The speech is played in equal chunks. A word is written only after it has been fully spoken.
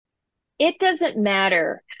it doesn't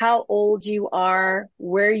matter how old you are,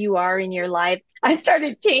 where you are in your life. I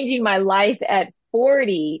started changing my life at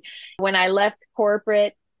 40 when I left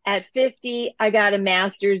corporate. At 50, I got a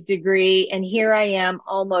master's degree, and here I am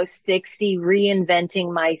almost 60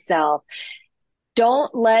 reinventing myself.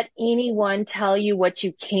 Don't let anyone tell you what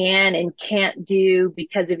you can and can't do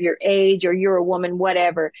because of your age or you're a woman,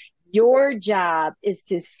 whatever. Your job is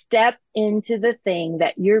to step into the thing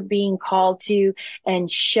that you're being called to and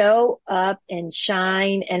show up and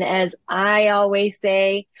shine. And as I always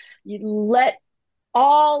say, you let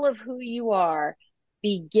all of who you are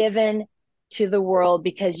be given to the world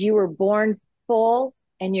because you were born full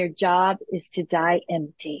and your job is to die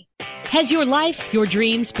empty. Has your life, your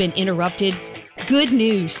dreams been interrupted? Good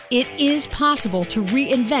news. It is possible to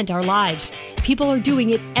reinvent our lives. People are doing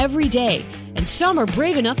it every day, and some are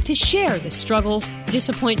brave enough to share the struggles,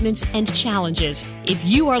 disappointments, and challenges. If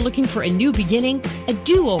you are looking for a new beginning, a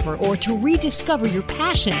do-over, or to rediscover your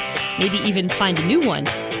passion, maybe even find a new one,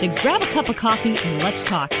 then grab a cup of coffee and let's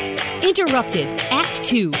talk. Interrupted, Act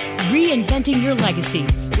 2, Reinventing Your Legacy,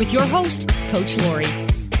 with your host, Coach Lori.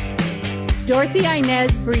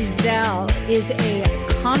 Dorothy-Inez Breazell is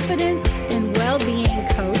a confidence and well-being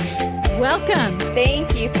coach. Welcome.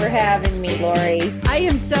 Thank you for having me, Lori. I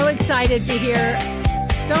am so excited to hear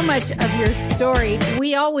so much of your story.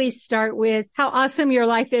 We always start with how awesome your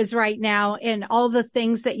life is right now and all the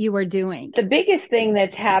things that you are doing. The biggest thing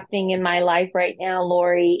that's happening in my life right now,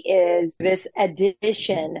 Lori, is this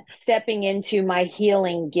addition, stepping into my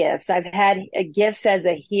healing gifts. I've had gifts as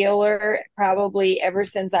a healer probably ever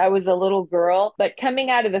since I was a little girl, but coming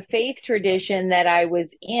out of the faith tradition that I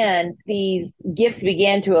was in, these gifts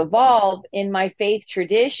began to evolve. In my faith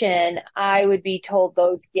tradition, I would be told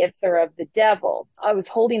those gifts are of the devil. I was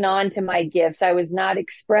holding on to my gifts. I was not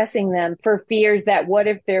expressing them for fears that what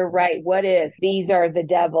if they're right? What if these are the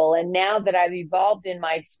devil? And now that I've evolved in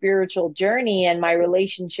my spiritual journey and my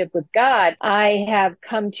relationship with God, I have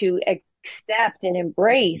come to accept and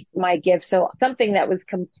embrace my gifts. So something that was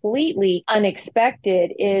completely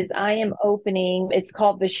unexpected is I am opening, it's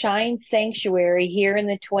called the Shine Sanctuary here in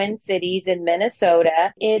the Twin Cities in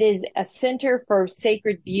Minnesota. It is a center for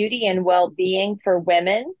sacred beauty and well-being for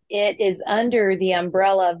women. It is under the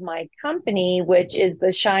umbrella of my company, which is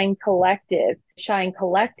the Shine Collective. Shine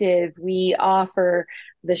Collective, we offer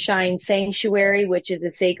the Shine Sanctuary, which is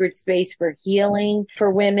a sacred space for healing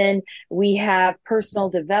for women. We have personal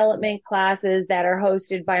development classes that are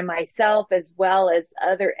hosted by myself as well as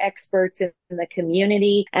other experts in the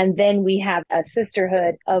community. And then we have a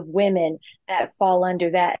sisterhood of women that fall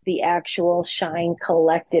under that, the actual Shine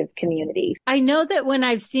Collective community. I know that when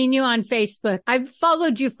I've seen you on Facebook, I've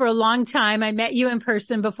followed you for a long time. I met you in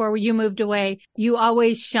person before you moved away. You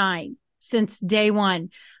always shine since day one.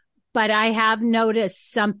 But I have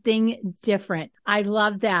noticed something different. I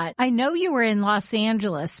love that. I know you were in Los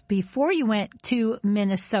Angeles before you went to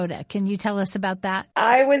Minnesota. Can you tell us about that?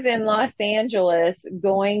 I was in Los Angeles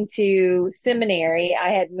going to seminary.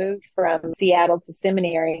 I had moved from Seattle to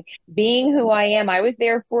seminary. Being who I am, I was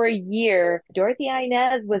there for a year.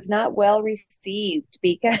 Dorothy-Inez was not well received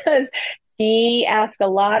because she asked a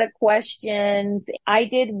lot of questions. I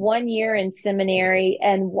did 1 year in seminary,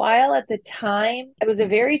 and while at the time it was a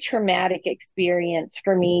very traumatic experience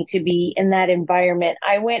for me to be in that environment,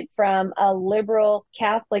 I went from a liberal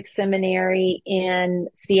Catholic seminary in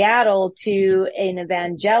Seattle to an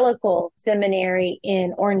evangelical seminary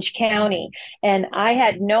in Orange County. And I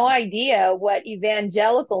had no idea what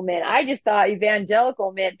evangelical meant. I just thought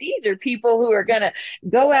evangelical meant these are people who are going to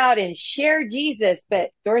go out and share Jesus. But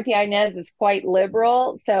Dorothy-Inez is quite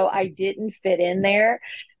liberal, so I didn't fit in there.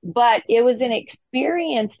 But it was an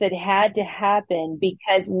experience that had to happen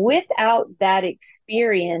because without that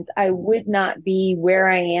experience, I would not be where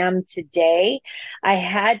I am today. I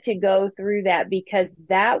had to go through that because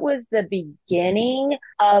that was the beginning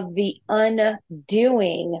of the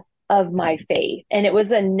undoing of my faith. And it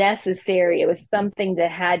was it was something that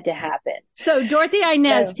had to happen. So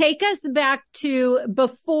Dorothy-Inez, take us back to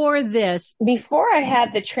before this. Before I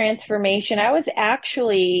had the transformation, I was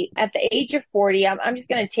actually at the age of 40. I'm just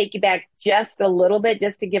going to take you back just a little bit,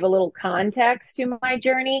 just to give a little context to my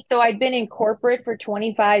journey. So I'd been in corporate for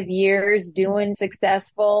 25 years, doing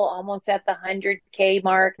successful, almost at the 100K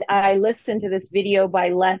mark. I listened to this video by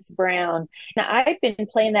Les Brown. Now I've been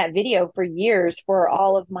playing that video for years for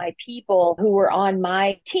all of my people who were on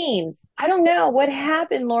my teams. I don't know what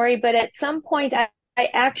happened, Lori, but at some point I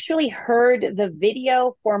actually heard the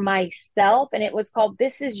video for myself, and it was called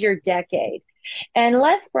This Is Your Decade. And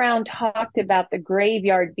Les Brown talked about the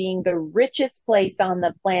graveyard being the richest place on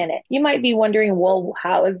the planet. You might be wondering, well,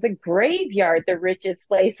 how is the graveyard the richest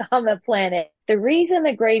place on the planet? The reason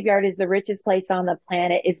the graveyard is the richest place on the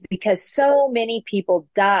planet is because so many people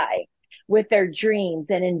die with their dreams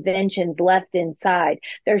and inventions left inside.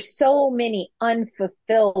 There's so many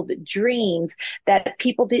unfulfilled dreams that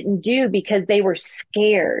people didn't do because they were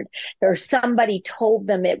scared or somebody told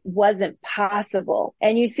them it wasn't possible.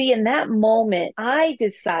 And you see, in that moment, I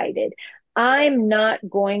decided I'm not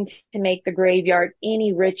going to make the graveyard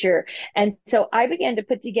any richer. And so I began to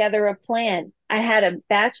put together a plan. I had a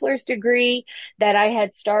bachelor's degree that I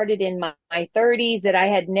had started in my 30s that I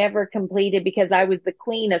had never completed because I was the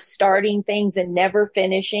queen of starting things and never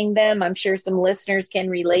finishing them. I'm sure some listeners can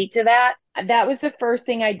relate to that. That was the first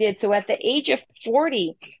thing I did. So at the age of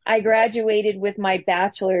 40, I graduated with my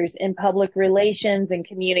bachelor's in public relations and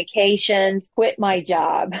communications, quit my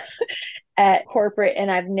job at corporate, and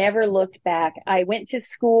I've never looked back. I went to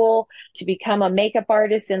school to become a makeup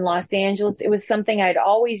artist in Los Angeles. It was something I'd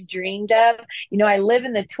always dreamed of. You know, I live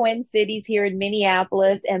in the Twin Cities here in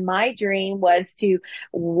Minneapolis, and my dream was to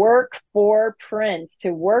work for Prince,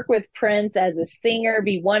 to work with Prince as a singer,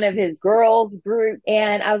 be one of his girls group.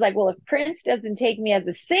 And I was like, well, if Prince doesn't take me as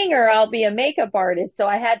a singer, I'll be a makeup artist. So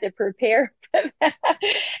I had to prepare for that.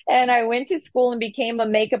 And I went to school and became a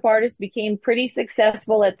makeup artist, became pretty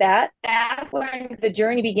successful at that. That's when the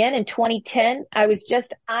journey began in 2010. I was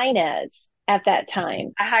just Inez at that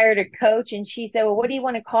time. I hired a coach and she said, well, what do you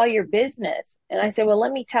want to call your business? And I said, well,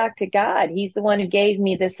 let me talk to God. He's the one who gave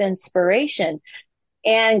me this inspiration.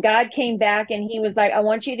 And God came back and he was like, I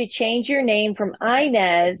want you to change your name from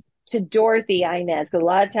Inez to Dorothy-Inez. Because a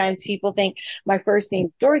lot of times people think my first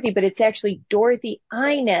name's Dorothy, but it's actually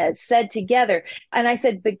Dorothy-Inez said together. And I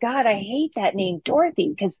said, but God, I hate that name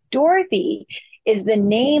Dorothy because Dorothy is the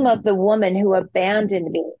name of the woman who abandoned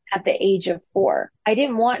me at the age of 4. I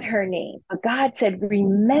didn't want her name, but God said,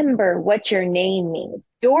 remember what your name means.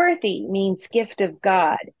 Dorothy means gift of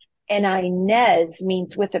God, and Inez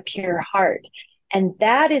means with a pure heart. And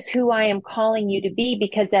that is who I am calling you to be,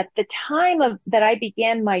 because at the time of that I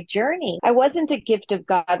began my journey, I wasn't a gift of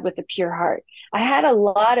God with a pure heart. I had a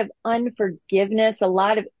lot of unforgiveness, a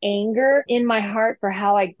lot of anger in my heart for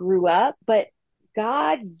how I grew up, but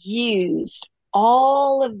God used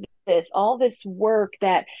all this work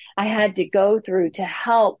that I had to go through to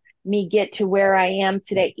help me get to where I am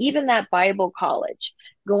today. Even that Bible college,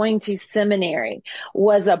 going to seminary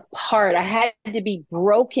was a part. I had to be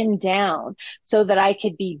broken down so that I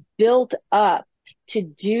could be built up to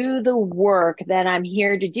do the work that I'm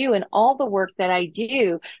here to do. And all the work that I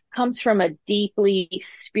do comes from a deeply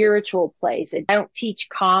spiritual place. I don't teach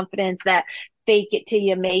confidence, that fake it till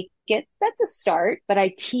you make it. That's a start, but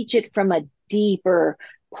I teach it from a deeper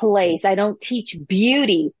place. I don't teach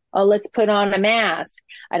beauty. Oh, let's put on a mask.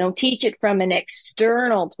 I don't teach it from an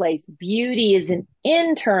external place. Beauty is an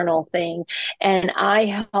internal thing, and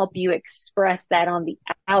I help you express that on the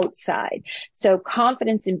outside. So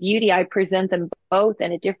confidence and beauty, I present them both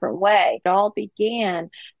in a different way. It all began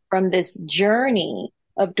from this journey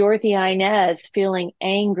of Dorothy-Inez feeling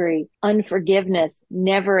angry, unforgiveness,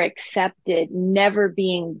 never accepted, never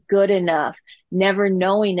being good enough, never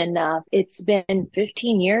knowing enough. It's been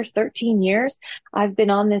 15 years, 13 years. I've been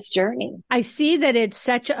on this journey. I see that it's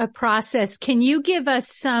such a process. Can you give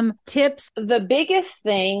us some tips? The biggest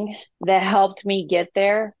thing that helped me get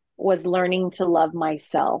there was learning to love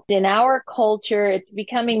myself. In our culture, it's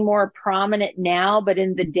becoming more prominent now, but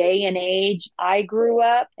in the day and age I grew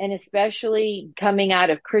up, and especially coming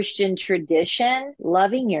out of Christian tradition,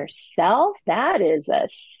 loving yourself, that is a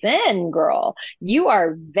sin, girl. You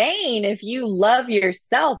are vain if you love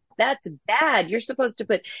yourself. That's bad. You're supposed to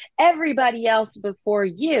put everybody else before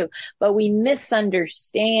you, but we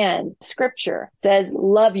misunderstand. Scripture says,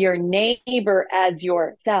 love your neighbor as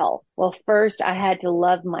yourself. Well, first I had to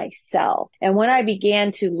love myself. And when I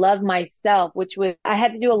began to love myself, I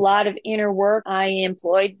had to do a lot of inner work. I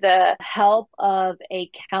employed the help of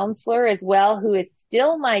a counselor as well, who is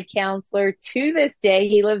still my counselor to this day.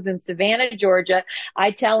 He lives in Savannah, Georgia.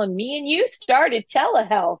 I tell him, me and you started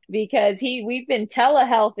telehealth because we've been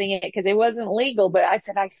telehealthing it because it wasn't legal. But I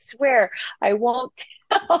said, I swear I won't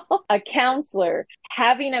tell a counselor.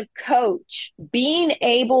 Having a coach, being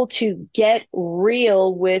able to get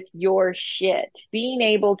real with your shit, being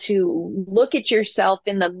able to look at yourself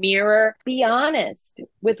in the mirror, be honest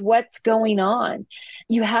with what's going on.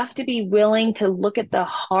 You have to be willing to look at the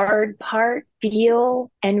hard part,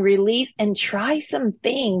 feel and release, and try some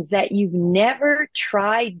things that you've never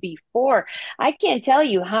tried before. I can't tell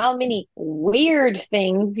you how many weird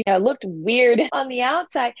things, looked weird on the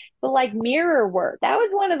outside, but like mirror work. That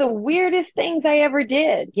was one of the weirdest things I ever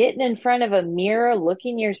did. Getting in front of a mirror,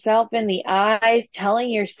 looking yourself in the eyes, telling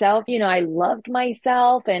yourself, I loved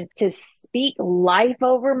myself, and to speak life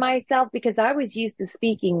over myself, because I was used to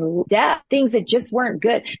speaking death, things that just weren't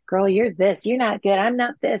good. Girl, you're this, you're not good. I'm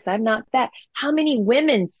not this, I'm not that. How many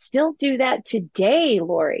women still do that today,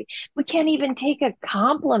 Lori? We can't even take a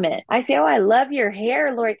compliment. I say, oh, I love your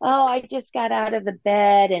hair, Lori. Oh, I just got out of the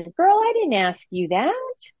bed. And girl, I didn't ask you that.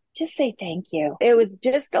 Just say thank you. It was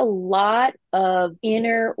just a lot of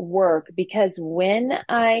inner work, because when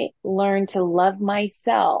I learned to love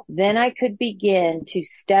myself, then I could begin to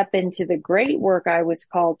step into the great work I was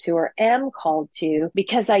called to, or am called to,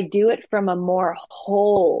 because I do it from a more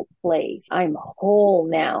whole place. I'm whole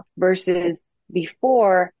now versus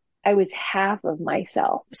before I was half of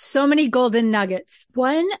myself. So many golden nuggets.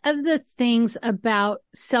 One of the things about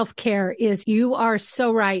self-care is you are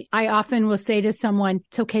so right. I often will say to someone,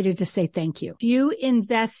 it's okay to just say thank you. You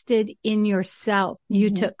invested in yourself.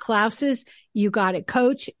 You took classes, you got a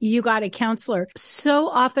coach, you got a counselor. So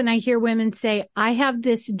often I hear women say, I have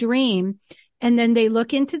this dream. And then they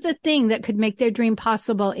look into the thing that could make their dream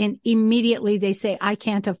possible, and immediately they say, I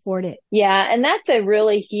can't afford it. Yeah. And that's a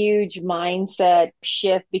really huge mindset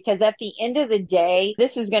shift, because at the end of the day,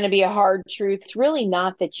 this is going to be a hard truth. It's really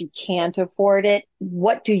not that you can't afford it.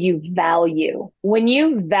 What do you value? When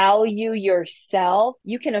you value yourself,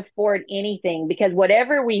 you can afford anything, because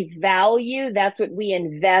whatever we value, that's what we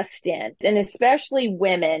invest in. And especially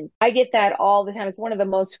women, I get that all the time. It's one of the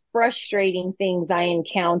most frustrating things I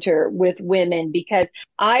encounter with women, because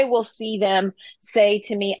I will see them say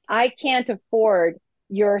to me, I can't afford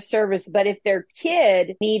your service, but if their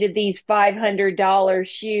kid needed these $500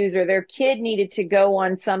 shoes, or their kid needed to go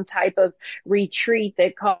on some type of retreat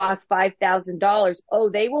that costs $5,000, oh,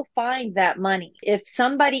 they will find that money. If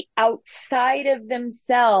somebody outside of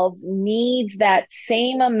themselves needs that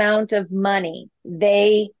same amount of money,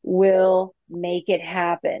 they will make it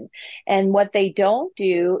happen. And what they don't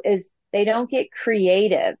do is they don't get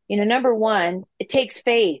creative. Number one, it takes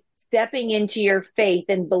faith. Stepping into your faith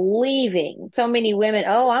and believing. So many women,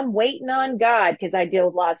 oh, I'm waiting on God, because I deal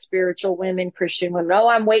with a lot of spiritual women, Christian women. Oh,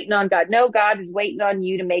 I'm waiting on God. No, God is waiting on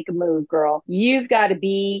you to make a move, girl. You've got to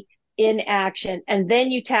be in action, and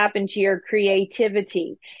then you tap into your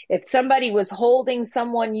creativity. If somebody was holding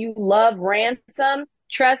someone you love ransom,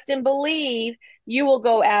 trust and believe, you will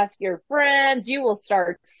go ask your friends, you will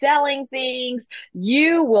start selling things,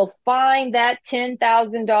 you will find that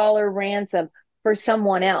 $10,000 ransom for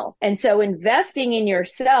someone else. And so investing in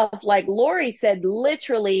yourself, like Lori said,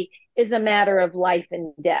 literally is a matter of life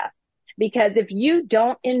and death. Because if you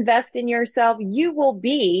don't invest in yourself, you will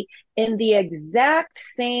be in the exact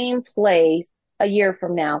same place a year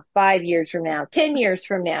from now, 5 years from now, 10 years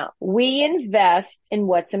from now. We invest in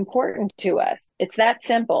what's important to us. It's that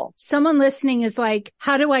simple. Someone listening is like,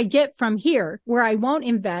 how do I get from here where I won't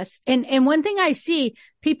invest? And one thing I see,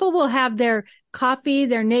 people will have their coffee,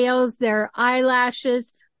 their nails, their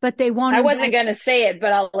eyelashes, but they won't I wasn't going to say it,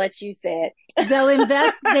 but I'll let you say it.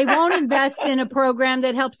 They won't invest in a program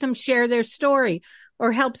that helps them share their story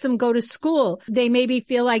or helps them go to school. They maybe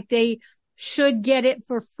feel like they should get it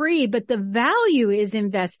for free, but the value is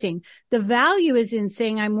investing. The value is in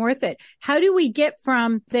saying I'm worth it. How do we get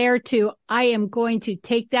from there to I am going to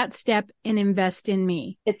take that step and invest in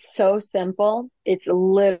me? It's so simple. It's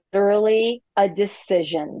literally a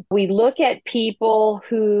decision. We look at people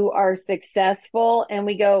who are successful and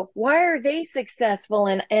we go, why are they successful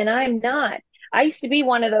and I'm not? I used to be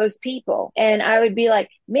one of those people, and I would be like,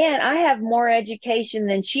 man, I have more education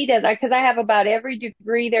than she does, because I have about every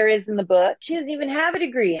degree there is in the book. She doesn't even have a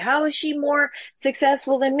degree. How is she more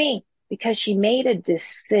successful than me? Because she made a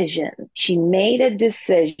decision. She made a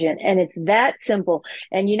decision, and it's that simple.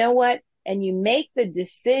 And you know what? And you make the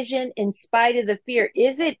decision in spite of the fear.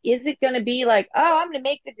 Is it going to be like, oh, I'm going to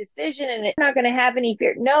make the decision and it's not going to have any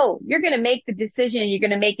fear? No, you're going to make the decision and you're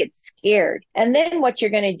going to make it scared. And then what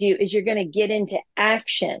you're going to do is you're going to get into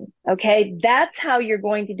action. Okay. That's how you're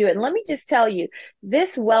going to do it. And let me just tell you,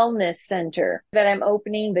 this wellness center that I'm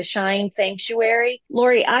opening, the Shine Sanctuary,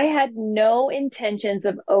 Lori, I had no intentions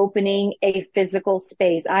of opening a physical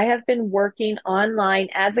space. I have been working online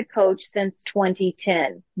as a coach since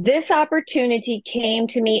 2010. This opportunity came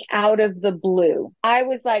to me out of the blue. I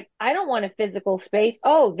was like, I don't want a physical space.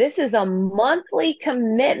 Oh, this is a monthly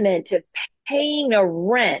commitment to paying a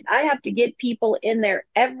rent. I have to get people in there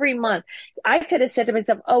every month. I could have said to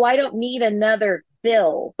myself, oh, I don't need another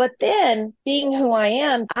bill. But then being who I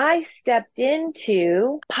am, I stepped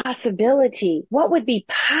into possibility. What would be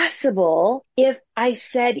possible if I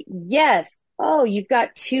said yes? Oh, you've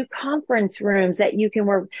got 2 conference rooms that you can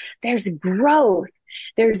work. There's growth.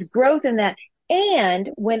 There's growth in that. And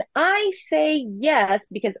when I say yes,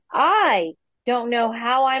 because I don't know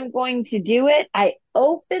how I'm going to do it, I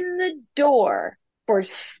open the door for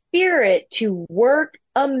spirit to work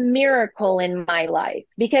a miracle in my life.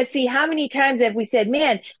 Because see, how many times have we said,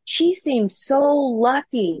 man, she seems so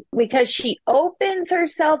lucky because she opens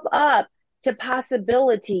herself up to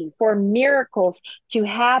possibility for miracles to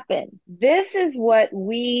happen. This is what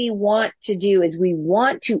we want to do, is we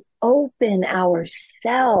want to open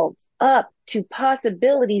ourselves up to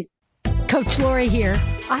possibilities. Coach Lori here.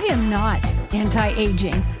 I am not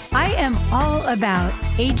anti-aging. I am all about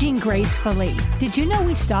aging gracefully. Did you know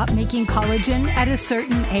we stop making collagen at a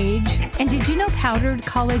certain age? And did you know powdered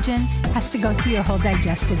collagen has to go through your whole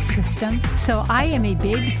digestive system? So I am a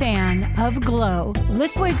big fan of Glow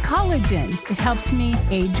Liquid Collagen. It helps me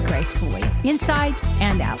age gracefully, inside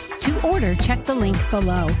and out. To order, check the link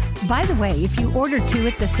below. By the way, if you order 2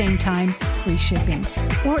 at the same time, free shipping.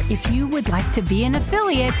 Or if you would like to be an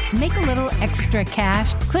affiliate, make a little extra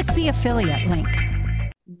cash, click the affiliate link.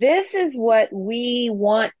 This is what we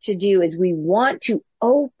want to do, is we want to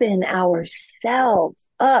open ourselves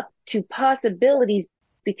up to possibilities,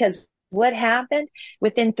 because what happened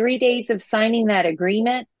within 3 days of signing that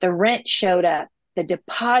agreement, the rent showed up, the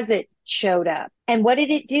deposit showed up. And what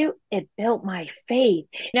did it do? It built my faith.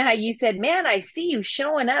 Now, how you said, man, I see you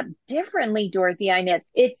showing up differently, Dorothy-Inez.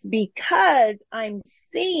 It's because I'm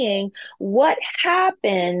seeing what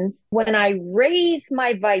happens when I raise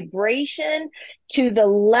my vibration to the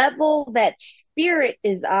level that spirit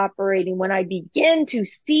is operating. When I begin to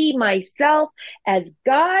see myself as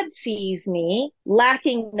God sees me,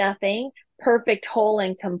 lacking nothing, perfect, whole,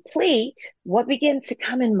 and complete, what begins to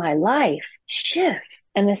come in my life shifts.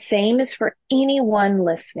 And the same is for anyone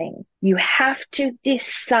listening. You have to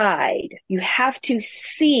decide. You have to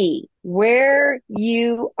see where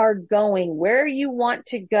you are going, where you want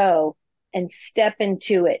to go, and step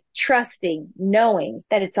into it, trusting, knowing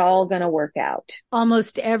that it's all going to work out.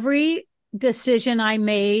 Almost every decision I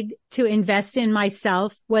made to invest in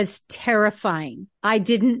myself was terrifying. I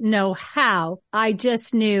didn't know how. I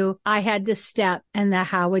just knew I had to step and the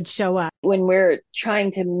how would show up. When we're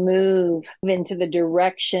trying to move into the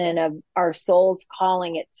direction of our soul's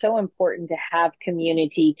calling, it's so important to have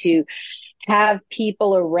community, to have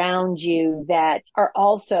people around you that are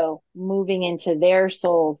also moving into their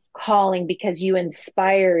soul's calling, because you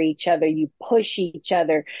inspire each other, you push each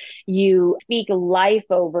other, you speak life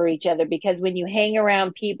over each other. Because when you hang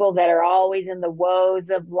around people that are always in the woes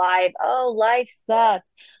of life, oh, life sucks.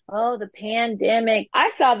 Oh, the pandemic. I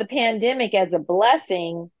saw the pandemic as a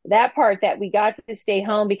blessing, that part that we got to stay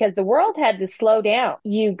home, because the world had to slow down.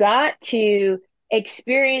 You got to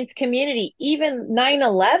experience community. Even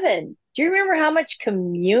 9/11. Do you remember how much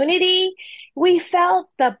community we felt?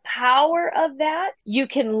 The power of that. You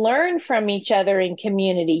can learn from each other in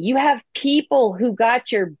community. You have people who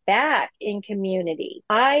got your back in community.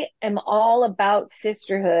 I am all about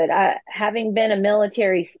sisterhood. Having been a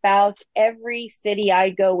military spouse, every city I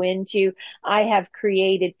go into, I have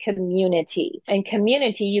created community. And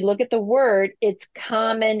community, you look at the word, it's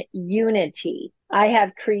common unity. I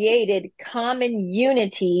have created common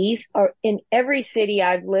unities in every city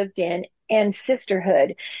I've lived in, and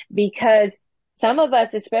sisterhood, because some of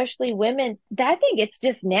us, especially women, I think it's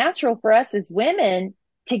just natural for us as women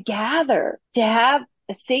to gather, to have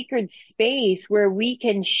a sacred space where we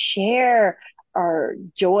can share our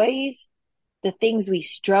joys, the things we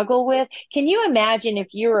struggle with. Can you imagine if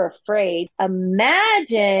you were afraid?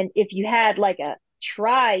 Imagine if you had like a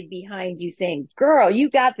tribe behind you saying, girl, you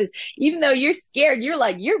got this. Even though you're scared,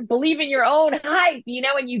 you're believing your own hype,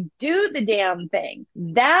 and you do the damn thing.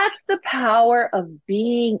 That's the power of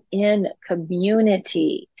being in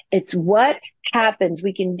community. It's what happens.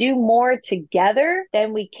 We can do more together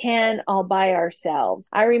than we can all by ourselves.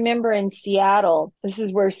 I remember in Seattle, this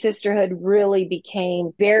is where sisterhood really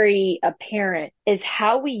became very apparent, is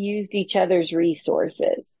how we used each other's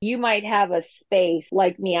resources. You might have a space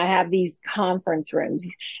like me. I have these conference rooms,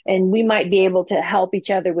 and we might be able to help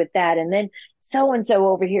each other with that. And then so-and-so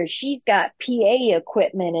over here, she's got PA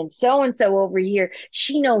equipment, and so-and-so over here,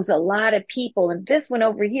 she knows a lot of people, and this one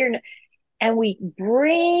over here. And we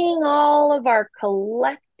bring all of our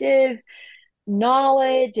collective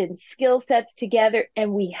knowledge and skill sets together,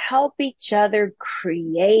 and we help each other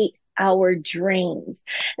create our dreams.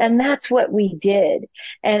 And that's what we did.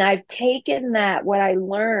 And I've taken that, what I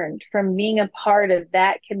learned from being a part of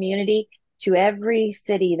that community, to every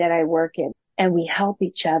city that I work in, and we help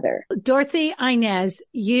each other. Dorothy-Inez,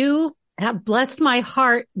 you have blessed my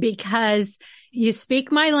heart because you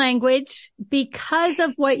speak my language. Because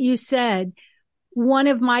of what you said, one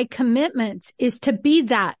of my commitments is to be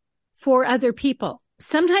that for other people.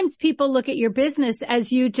 Sometimes people look at your business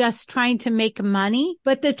as you just trying to make money.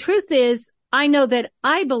 But the truth is, I know that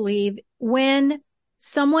I believe when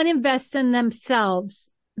someone invests in themselves,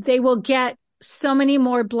 they will get so many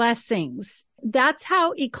more blessings. That's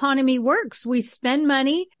how economy works. We spend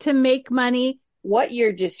money to make money. What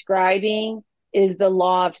you're describing is the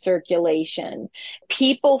law of circulation.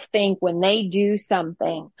 People think when they do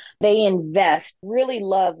something, they invest. Really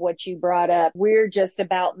love what you brought up. We're just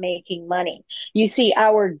about making money. You see,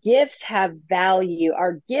 our gifts have value.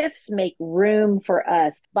 Our gifts make room for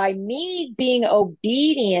us. By me being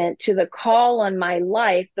obedient to the call on my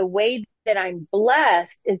life, the way that I'm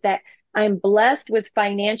blessed is that I'm blessed with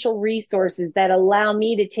financial resources that allow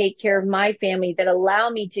me to take care of my family, that allow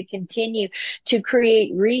me to continue to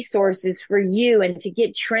create resources for you and to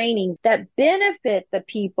get trainings that benefit the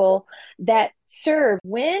people that serve.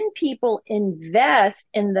 When people invest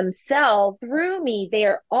in themselves through me, they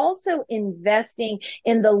are also investing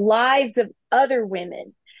in the lives of other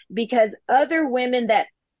women, because other women that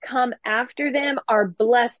come after them are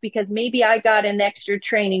blessed because maybe I got an extra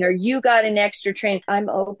training or you got an extra training. I'm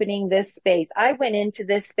opening this space. I went into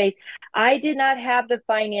this space. I did not have the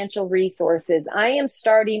financial resources. I am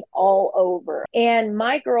starting all over. And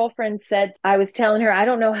my girlfriend said, I was telling her, I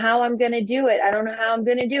don't know how I'm going to do it. I don't know how I'm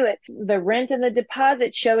going to do it. The rent and the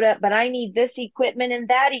deposit showed up, but I need this equipment and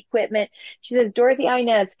that equipment. She says,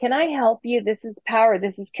 Dorothy-Inez, can I help you? This is power.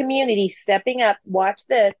 This is community stepping up. Watch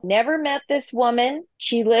this. Never met this woman.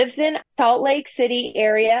 She lives in Salt Lake City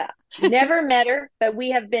area. Never met her, but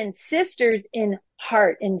we have been sisters in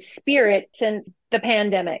heart and spirit since the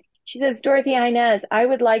pandemic. She says, Dorothy-Inez, I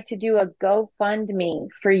would like to do a GoFundMe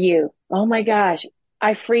for you. Oh my gosh.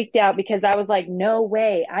 I freaked out because I was like, no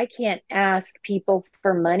way. I can't ask people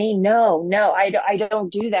for money. No, I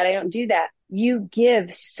don't do that. I don't do that. You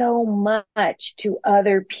give so much to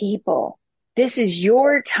other people. This is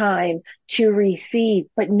your time to receive,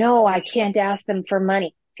 but no, I can't ask them for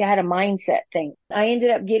money. See, I had a mindset thing. I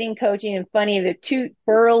ended up getting coaching, and funny, the two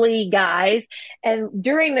burly guys. And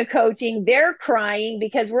during the coaching, they're crying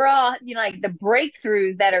because we're all, like the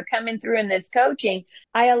breakthroughs that are coming through in this coaching.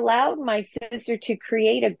 I allowed my sister to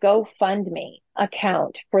create a GoFundMe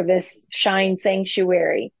account for this Shine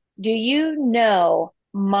Sanctuary. Do you know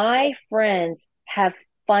my friends have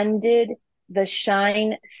funded the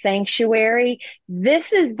Shine Sanctuary?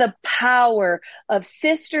 This is the power of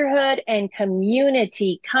sisterhood and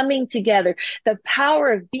community coming together. The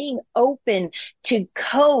power of being open to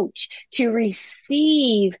coach, to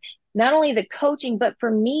receive not only the coaching, but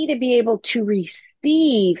for me to be able to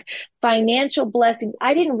receive financial blessings.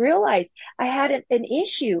 I didn't realize I had an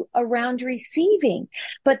issue around receiving,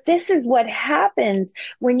 but this is what happens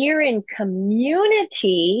when you're in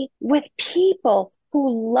community with people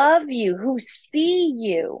who love you, who see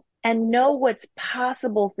you and know what's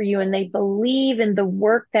possible for you, and they believe in the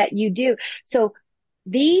work that you do. So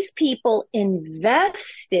these people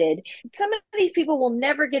invested. Some of these people will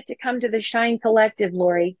never get to come to the Shine Collective,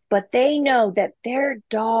 Lori, but they know that their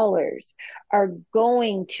dollars are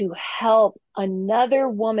going to help another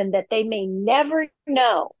woman that they may never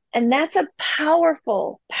know. And that's a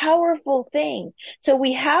powerful, powerful thing. So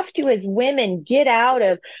we have to, as women, get out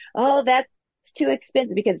of, oh, that's too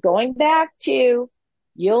expensive, because going back to,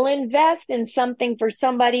 you'll invest in something for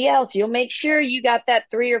somebody else. You'll make sure you got that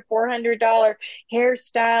 $300 or $400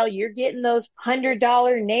 hairstyle. You're getting those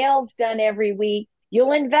 $100 nails done every week.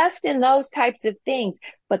 You'll invest in those types of things.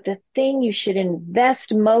 But the thing you should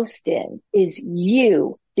invest most in is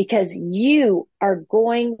you, because you are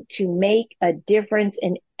going to make a difference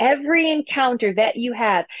in every encounter that you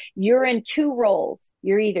have. You're in two roles.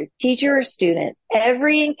 You're either teacher or student.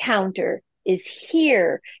 Every encounter is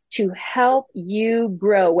here to help you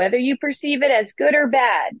grow, whether you perceive it as good or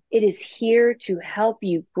bad. It is here to help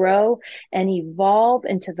you grow and evolve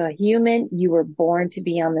into the human you were born to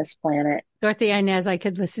be on this planet. Dorothy-Inez, I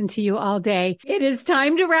could listen to you all day. It is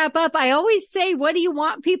time to wrap up. I always say, what do you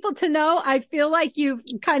want people to know? I feel like you've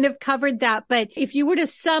kind of covered that. But if you were to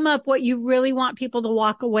sum up what you really want people to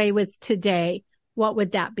walk away with today, what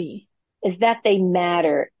would that be? Is that they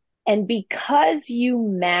matter. And because you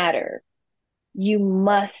matter, you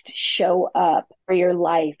must show up for your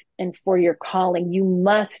life and for your calling. You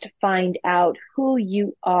must find out who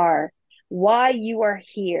you are, why you are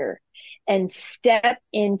here. and step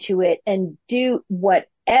into it and do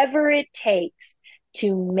whatever it takes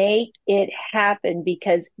to make it happen,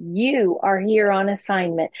 because you are here on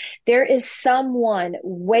assignment. There is someone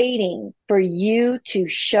waiting for you to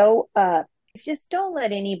show up. Just don't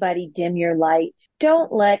let anybody dim your light.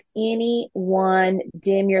 Don't let anyone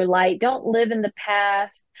dim your light. Don't live in the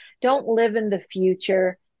past. Don't live in the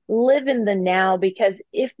future. Live in the now, because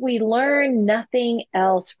if we learn nothing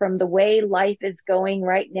else from the way life is going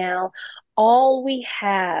right now, all we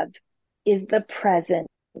have is the present,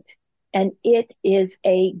 and it is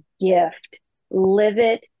a gift. Live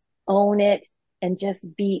it, own it, and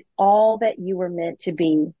just be all that you were meant to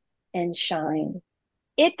be and shine.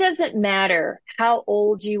 It doesn't matter how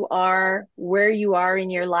old you are, where you are in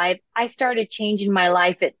your life. I started changing my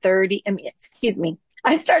life at 30.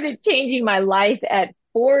 I started changing my life at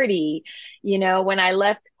 40, when I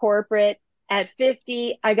left corporate. At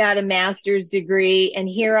 50, I got a master's degree, and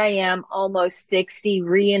here I am almost 60,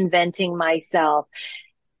 reinventing myself.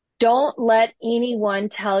 Don't let anyone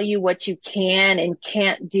tell you what you can and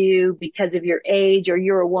can't do because of your age or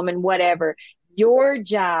you're a woman, whatever. Your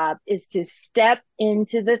job is to step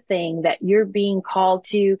into the thing that you're being called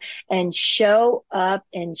to and show up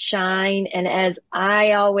and shine. And as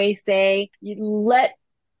I always say, you let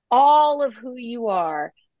all of who you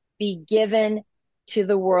are be given to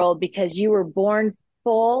the world, because you were born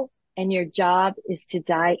full and your job is to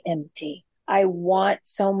die empty. I want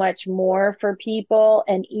so much more for people.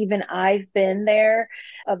 And even I've been there,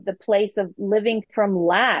 of the place of living from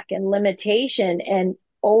lack and limitation. And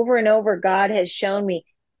over, God has shown me,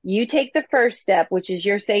 you take the first step, which is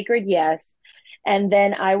your sacred yes, and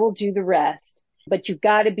then I will do the rest. But you've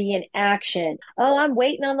got to be in action. Oh, I'm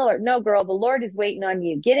waiting on the Lord. No, girl, the Lord is waiting on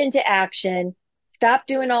you. Get into action. Stop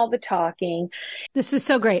doing all the talking. This is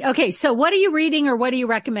so great. Okay. So what are you reading, or what do you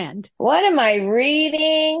recommend? What am I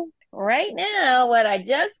reading? Right now, what I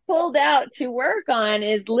just pulled out to work on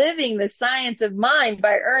is Living the Science of Mind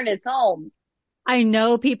by Ernest Holmes. I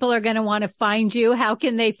know people are going to want to find you. How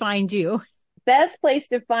can they find you? Best place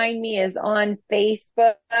to find me is on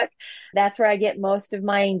Facebook. That's where I get most of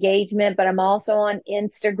my engagement, but I'm also on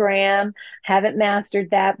Instagram. Haven't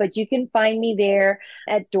mastered that, but you can find me there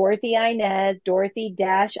at Dorothy-Inez,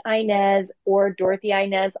 Dorothy-Inez, or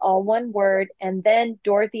Dorothy-Inez, all one word, and then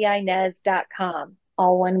DorothyInez.com.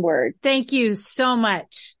 All one word. Thank you so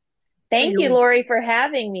much. Thank you, Lori, for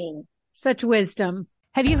having me. Such wisdom.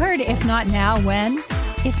 Have you heard, if not now, when?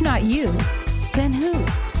 If not you, then who?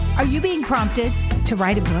 Are you being prompted to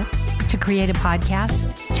write a book, to create a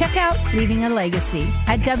podcast? Check out Leaving a Legacy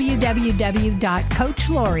at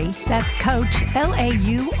www.coachlaurie, that's Coach,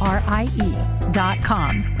 LAURIE.com.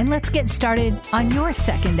 And let's get started on your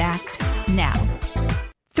second act now.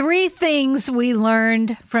 3 things we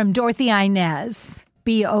learned from Dorothy-Inez.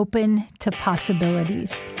 Be open to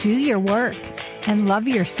possibilities. Do your work and love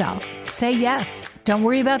yourself. Say yes. Don't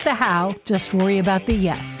worry about the how, just worry about the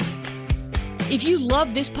yes. If you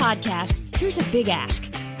love this podcast, here's a big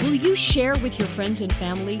ask. Will you share with your friends and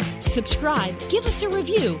family, subscribe, give us a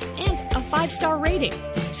review, and a 5-star rating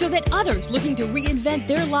so that others looking to reinvent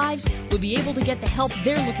their lives will be able to get the help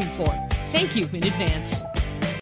they're looking for? Thank you in advance.